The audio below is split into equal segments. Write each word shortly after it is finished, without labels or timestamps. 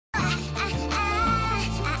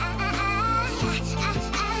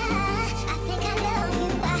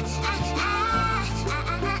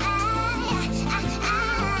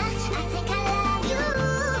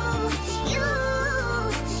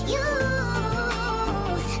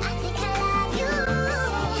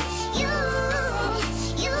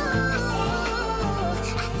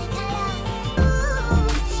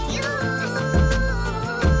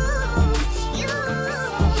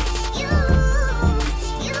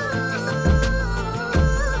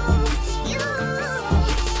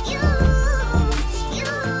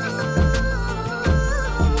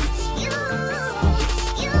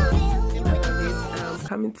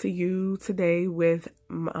today with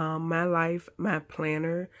my life, my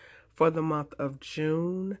planner for the month of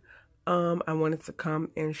June. I wanted to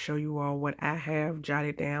come and show you all what I have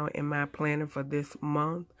jotted down in my planner for this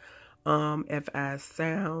month. If I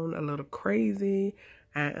sound a little crazy,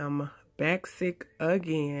 I am back sick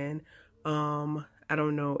again. I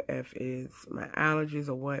don't know if it's my allergies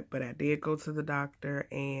or what, but I did go to the doctor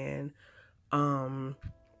and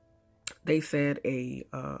they said a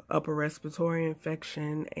upper respiratory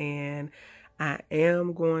infection, and I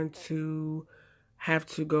am going to have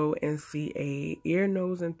to go and see a ear,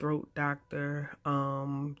 nose, and throat doctor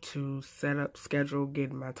to schedule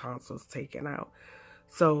getting my tonsils taken out.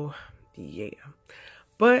 So yeah,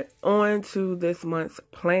 but on to this month's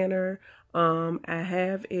planner. I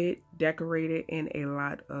have it decorated in a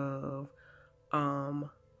lot of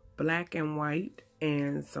black and white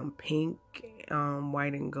and some pink,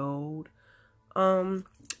 white and gold.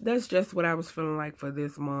 That's just what I was feeling like for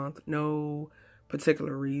this month. No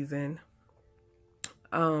particular reason.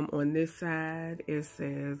 On this side, it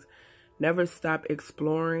says, never stop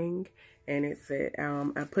exploring. And it said,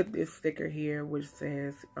 I put this sticker here, which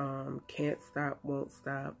says, can't stop, won't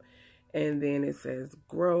stop. And then it says,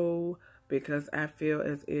 grow, because I feel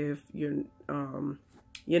as if you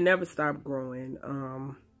never stop growing.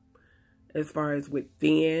 As far as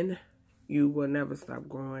within, you will never stop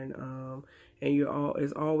growing. And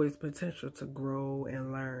there's always potential to grow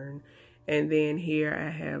and learn. And then here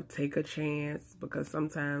I have take a chance, because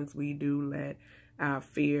sometimes we do let our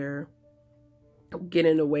fear get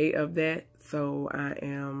in the way of that. So I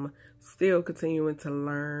am still continuing to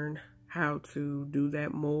learn how to do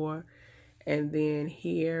that more. And then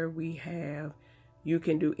here we have, you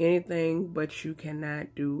can do anything, but you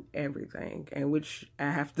cannot do everything. And which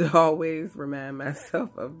I have to always remind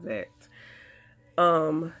myself of that.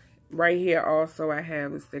 Right here also I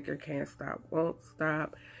have a sticker, can't stop, won't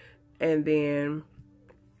stop. And then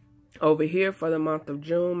over here for the month of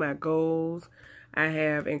June, my goals, I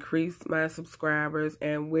have increased my subscribers,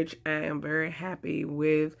 and which I am very happy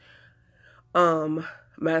with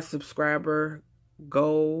my subscriber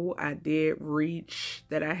goal. I did reach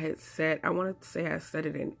that I had set. I wanted to say I set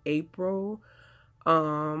it in April.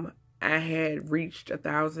 I had reached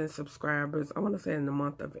 1,000 subscribers, I want to say in the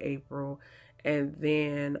month of April. And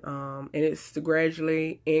then, and it's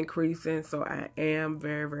gradually increasing. So I am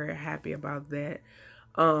very, very happy about that.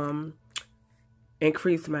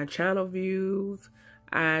 Increase my channel views.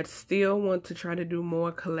 I still want to try to do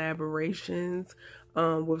more collaborations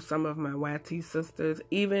with some of my YT sisters,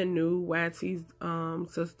 even new YT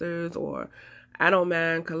sisters, or I don't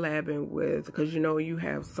mind collabing with, because you know, you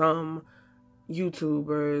have some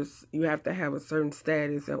YouTubers, you have to have a certain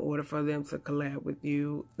status in order for them to collab with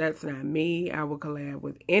you. That's not me. I will collab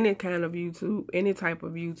with any kind of YouTube, any type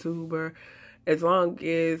of YouTuber, as long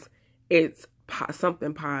as it's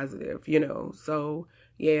something positive, you know. So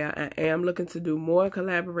yeah, I am looking to do more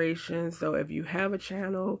collaborations. So if you have a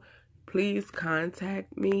channel, please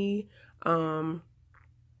contact me. My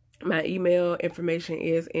email information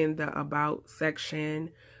is in the about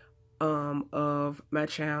section of my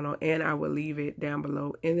channel, and I will leave it down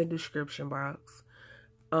below in the description box.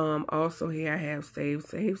 Also here I have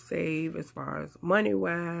save as far as money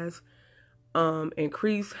wise.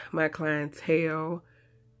 Increase my clientele.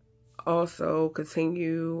 Also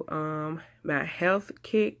continue my health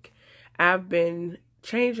kick. I've been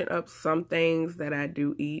changing up some things that I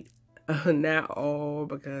do eat, not all,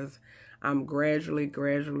 because I'm gradually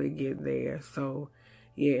getting there. So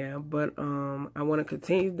yeah, but I want to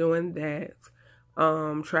continue doing that.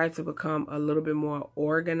 Try to become a little bit more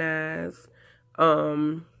organized.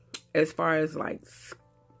 As far as like,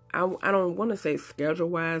 I don't want to say schedule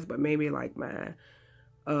wise, but maybe like my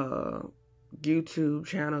YouTube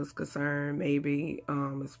channel is concerned, maybe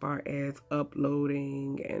as far as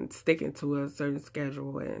uploading and sticking to a certain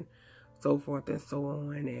schedule and so forth and so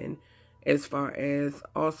on. And as far as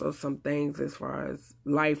also some things as far as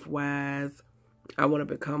life wise, I want to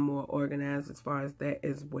become more organized as far as that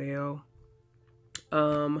as well.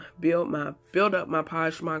 Build up my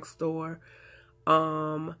Poshmark store.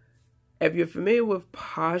 If you're familiar with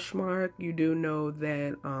Poshmark, you do know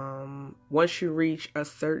that once you reach a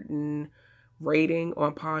certain rating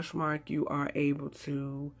on Poshmark, you are able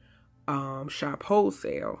to shop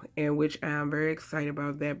wholesale, and which I'm very excited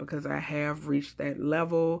about that, because I have reached that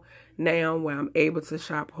level now where I'm able to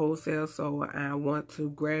shop wholesale. So I want to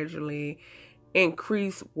gradually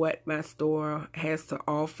increase what my store has to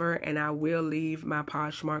offer, and I will leave my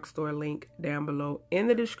Poshmark store link down below in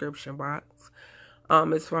the description box.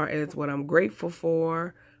 As far as what I'm grateful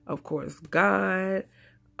for, of course, God,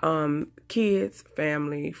 kids,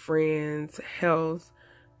 family, friends, health,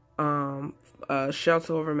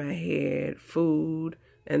 shelter over my head, food,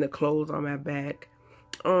 and the clothes on my back.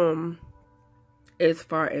 As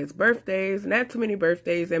far as birthdays, not too many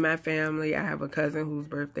birthdays in my family. I have a cousin whose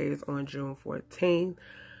birthday is on June 14th.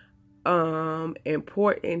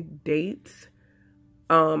 Important dates.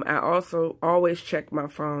 I also always check my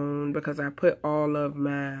phone because I put all of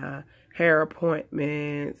my hair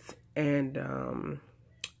appointments and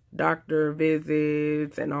doctor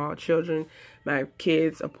visits and all my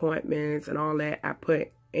kids' appointments and all that I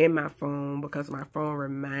put in my phone because my phone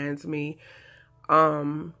reminds me.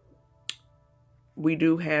 We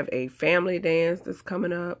do have a family dance that's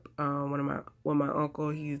coming up. My uncle,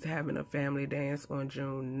 he's having a family dance on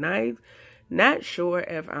June 9th. Not sure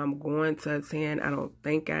if I'm going to attend. I don't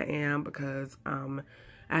think I am because I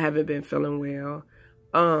haven't been feeling well.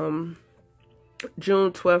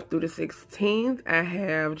 June 12th through the 16th, I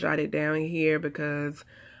have jotted down here because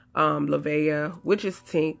Lavea, which is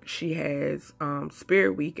Tink, she has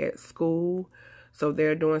Spirit Week at school. So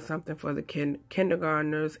they're doing something for the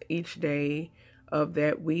kindergartners each day of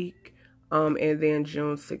that week. And then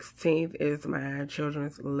June 16th is my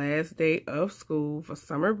children's last day of school for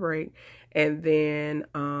summer break. And then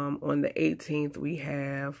on the 18th, we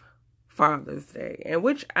have Father's Day. And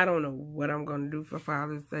which I don't know what I'm going to do for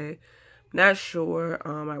Father's Day. Not sure.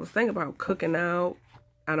 I was thinking about cooking out.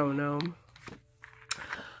 I don't know.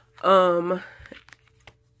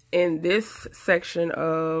 In this section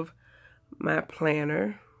of my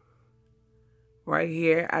planner, right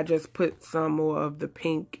here, I just put some more of the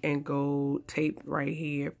pink and gold tape right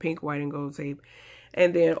here. Pink, white, and gold tape.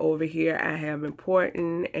 And then over here, I have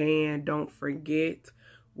important and don't forget,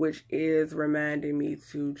 which is reminding me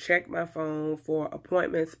to check my phone for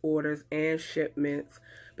appointments, orders, and shipments.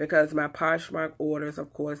 Because my Poshmark orders,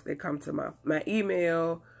 of course, they come to my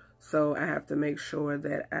email. So I have to make sure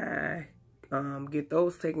that I get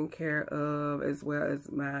those taken care of, as well as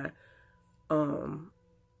my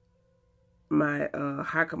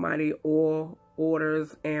high commodity oil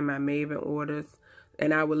orders and my Maven orders.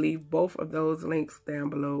 And I will leave both of those links down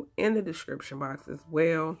below in the description box as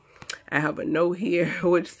well. I have a note here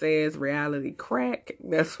which says reality crack.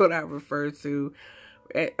 That's what I refer to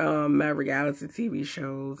at, my reality TV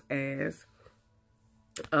shows as.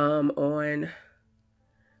 On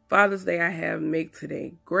Father's Day, I have Make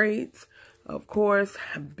Today Great. Of course,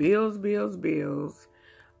 bills.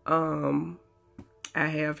 I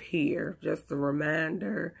have here just a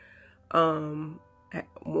reminder.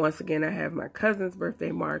 Once again, I have my cousin's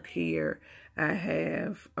birthday marked here. I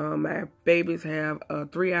have my babies have a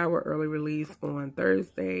 3-hour early release on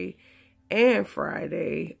Thursday and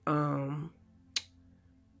Friday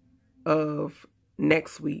of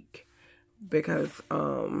next week, because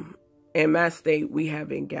in my state we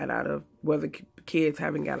haven't got out of, well, the kids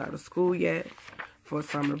haven't got out of school yet for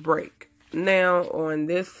summer break. Now on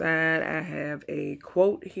this side, I have a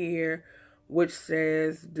quote here which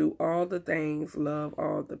says, do all the things, love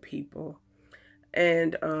all the people.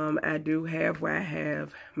 And I do have where I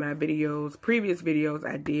have my videos, previous videos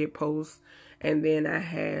I did post, and then I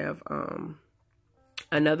have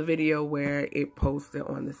another video where it posted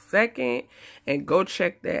on the 2nd, and go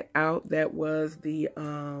check that out. That was the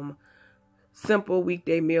Simple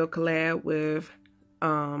Weekday Meal collab with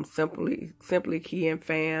Simply Key and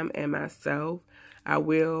Fam and myself. I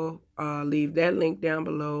will leave that link down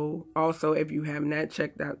below. Also, if you have not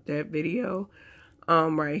checked out that video,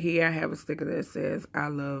 right here I have a sticker that says I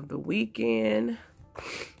love the weekend.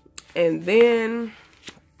 And then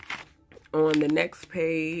on the next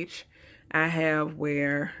page, I have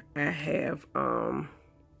where I have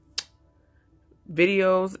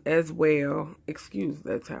videos as well. Excuse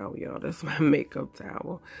that towel, y'all. That's my makeup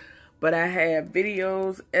towel. But I have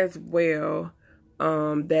videos as well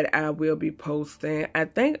that I will be posting. I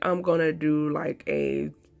think I'm going to do like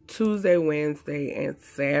a Tuesday, Wednesday, and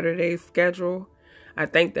Saturday schedule. I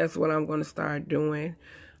think that's what I'm going to start doing.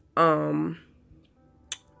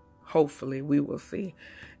 Hopefully, we will see.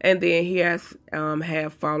 And then he has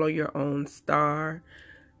have follow your own star.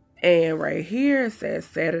 And right here it says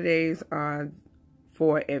Saturdays are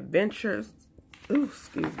for adventures. Ooh,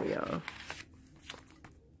 excuse me, y'all.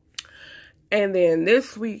 And then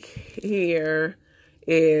this week here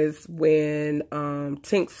is when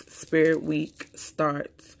Tink's Spirit Week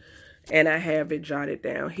starts. And I have it jotted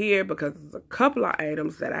down here because there's a couple of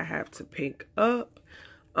items that I have to pick up.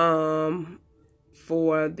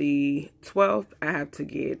 For the 12th, I have to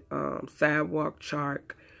get sidewalk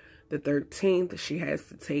chalk. The 13th, she has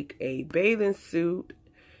to take a bathing suit,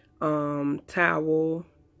 towel,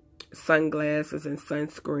 sunglasses, and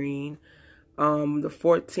sunscreen. The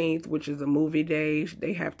 14th, which is a movie day,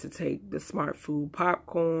 they have to take the Smart Food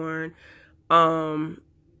popcorn. The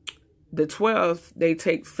 12th, they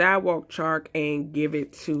take sidewalk chalk and give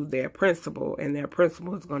it to their principal, and their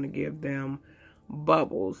principal is going to give them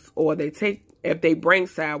bubbles. Or they take, if they bring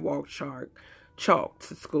sidewalk chalk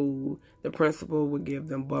to school, the principal would give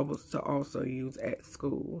them bubbles to also use at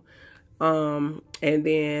school. And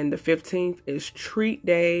then the 15th is treat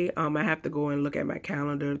day. I have to go and look at my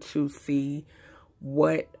calendar to see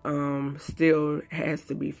what still has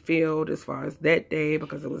to be filled as far as that day,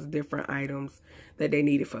 because it was different items that they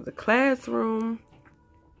needed for the classroom.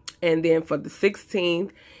 And then for the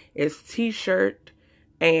 16th is t-shirt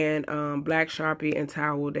and Black Sharpie and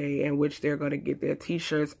Towel Day, in which they're going to get their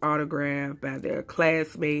t-shirts autographed by their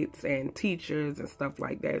classmates and teachers and stuff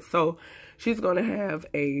like that. So she's going to have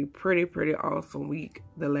a pretty awesome week,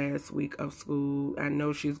 the last week of school. I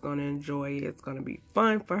know she's going to enjoy it. It's going to be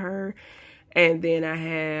fun for her. And then I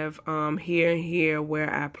have here and here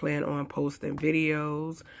where I plan on posting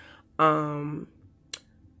videos.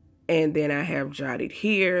 And then I have jotted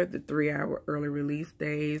here the 3-hour early release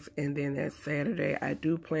days. And then that Saturday, I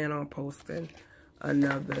do plan on posting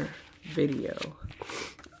another video.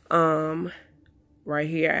 Right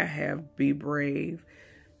here, I have Be Brave.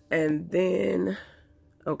 And then,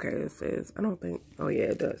 okay, it says, I don't think, oh yeah,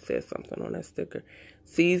 it does say something on that sticker.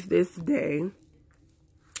 Seize this day.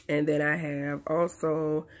 And then I have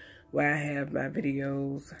also where I have my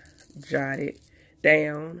videos jotted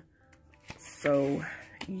down. So,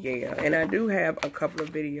 yeah. And I do have a couple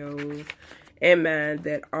of videos in mind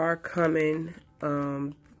that are coming.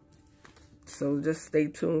 So just stay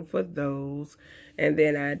tuned for those. And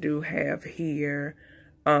then I do have here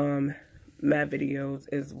my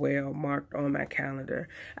videos as well marked on my calendar.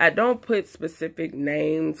 I don't put specific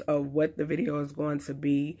names of what the video is going to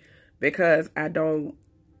be because I don't.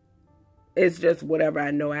 It's just whatever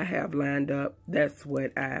I know I have lined up. That's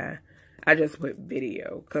what I just put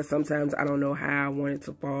video, because sometimes I don't know how I want it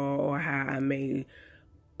to fall, or how I may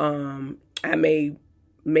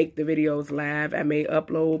make the videos live. I may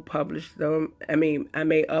publish them. I may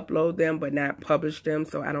upload them but not publish them,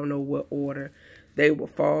 so I don't know what order they will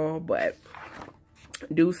fall. But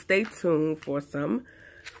do stay tuned for some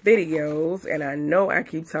videos, and I know I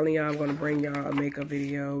keep telling y'all I'm going to bring y'all a makeup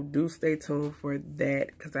video. Do stay tuned for that,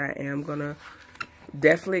 because I am going to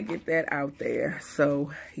definitely get that out there.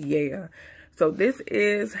 So yeah, so this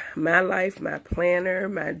is my life, my planner,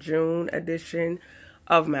 my June edition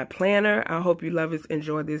of my planner. I hope you lovers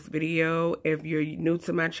enjoy this video. If you're new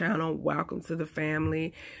to my channel, welcome to the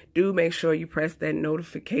family. Do make sure you press that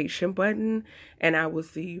notification button, and I will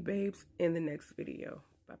see you babes in the next video.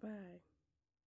 Bye bye.